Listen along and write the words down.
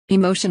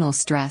Emotional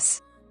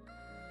stress.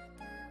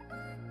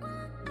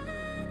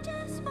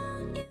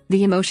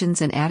 The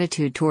emotions and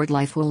attitude toward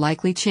life will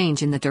likely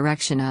change in the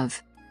direction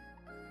of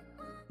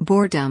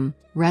boredom,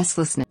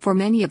 restlessness. For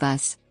many of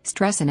us,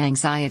 stress and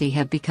anxiety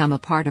have become a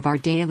part of our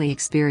daily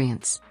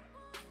experience,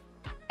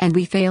 and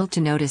we fail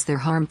to notice their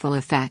harmful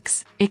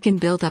effects. It can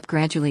build up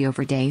gradually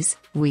over days,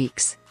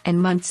 weeks,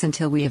 and months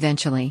until we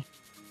eventually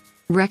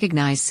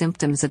recognize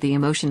symptoms of the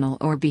emotional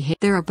or behavior.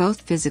 There are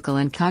both physical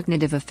and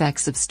cognitive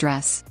effects of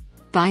stress.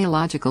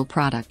 Biological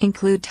products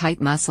include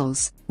tight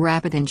muscles,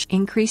 rapid and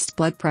increased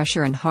blood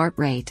pressure and heart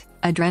rate,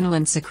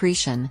 adrenaline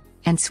secretion,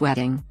 and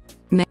sweating.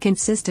 May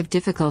consist of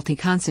difficulty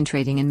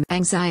concentrating, and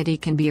anxiety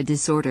can be a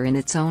disorder in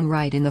its own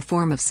right in the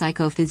form of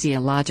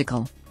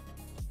psychophysiological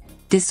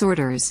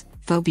disorders,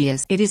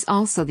 phobias. It is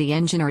also the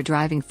engine or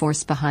driving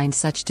force behind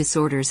such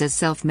disorders as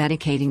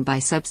self-medicating by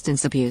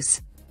substance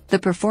abuse, the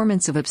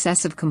performance of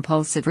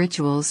obsessive-compulsive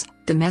rituals,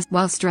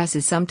 while stress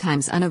is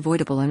sometimes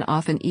unavoidable and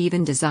often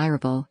even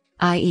desirable,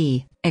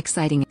 i.e.,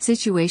 exciting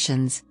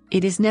situations,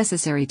 it is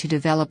necessary to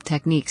develop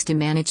techniques to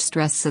manage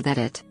stress so that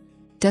it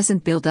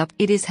doesn't build up.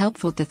 It is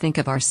helpful to think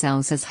of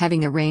ourselves as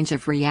having a range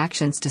of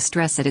reactions to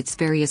stress at its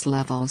various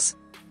levels.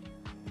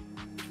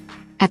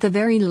 At the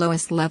very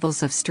lowest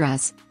levels of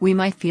stress, we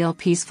might feel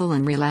peaceful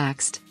and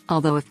relaxed,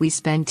 although if we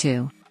spend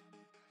too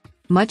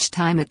much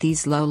time at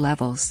these low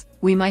levels,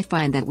 we might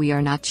find that we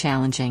are not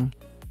challenging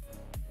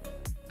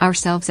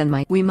ourselves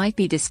and we might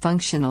be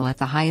dysfunctional at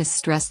the highest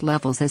stress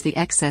levels as the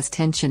excess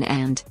tension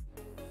and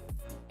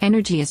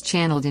energy is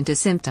channeled into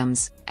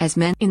symptoms. As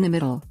men in the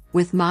middle,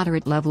 with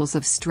moderate levels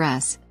of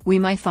stress, we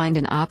might find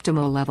an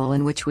optimal level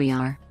in which we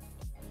are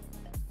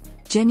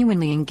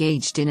genuinely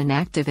engaged in an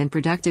active and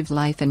productive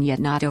life and yet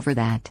not over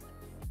that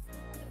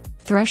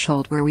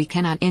threshold where we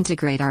cannot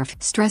integrate our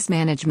stress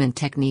management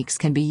techniques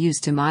can be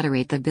used to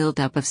moderate the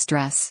buildup of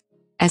stress.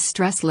 As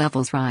stress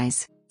levels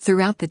rise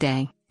throughout the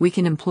day, we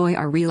can employ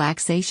our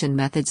relaxation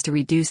methods to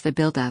reduce the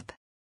buildup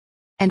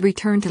and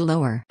return to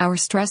lower. Our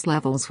stress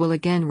levels will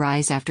again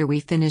rise after we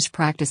finish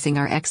practicing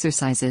our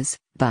exercises,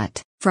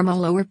 but from a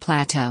lower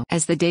plateau.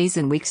 As the days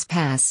and weeks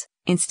pass,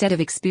 instead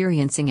of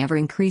experiencing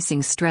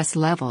ever-increasing stress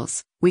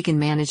levels, we can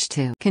manage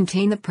to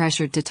contain the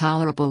pressure to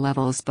tolerable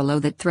levels below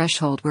that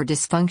threshold where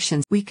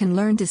dysfunctions. We can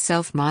learn to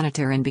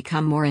self-monitor and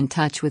become more in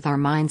touch with our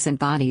minds and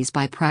bodies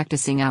by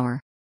practicing our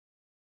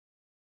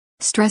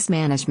stress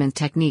management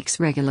techniques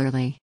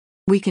regularly.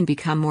 We can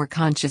become more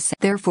conscious,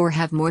 therefore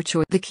have more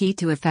choice. The key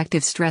to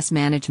effective stress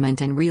management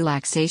and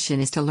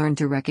relaxation is to learn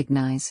to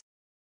recognize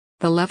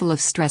the level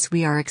of stress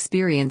we are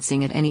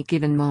experiencing at any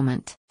given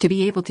moment. To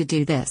be able to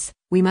do this,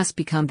 we must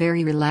become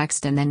very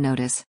relaxed and then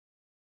notice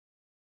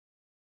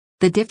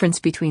the difference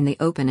between the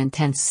open and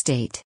tense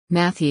state.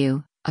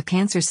 Matthew, a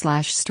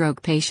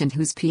cancer/stroke patient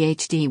whose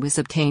Ph.D. was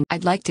obtained.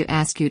 I'd like to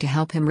ask you to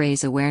help him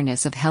raise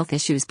awareness of health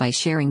issues by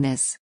sharing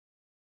this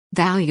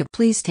value.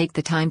 Please take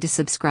the time to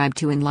subscribe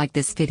to and like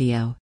this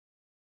video.